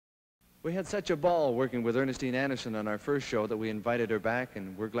We had such a ball working with Ernestine Anderson on our first show that we invited her back,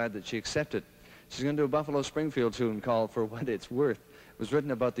 and we're glad that she accepted. She's going to do a Buffalo Springfield tune called For What It's Worth. It was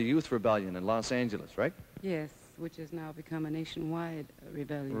written about the youth rebellion in Los Angeles, right? Yes, which has now become a nationwide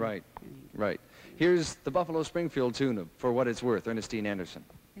rebellion. Right, right. Here's the Buffalo Springfield tune of For What It's Worth, Ernestine Anderson.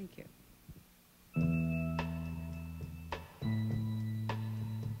 Thank you.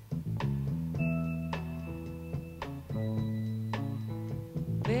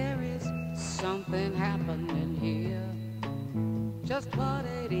 There is something happening here. Just what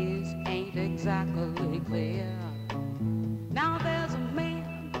it is ain't exactly clear. Now there's a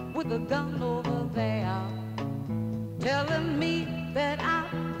man with a gun over there telling me that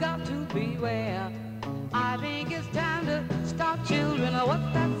I've got to beware. I think it's time to stop, children.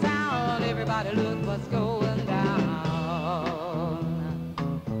 What's that sound? Everybody look what's going on.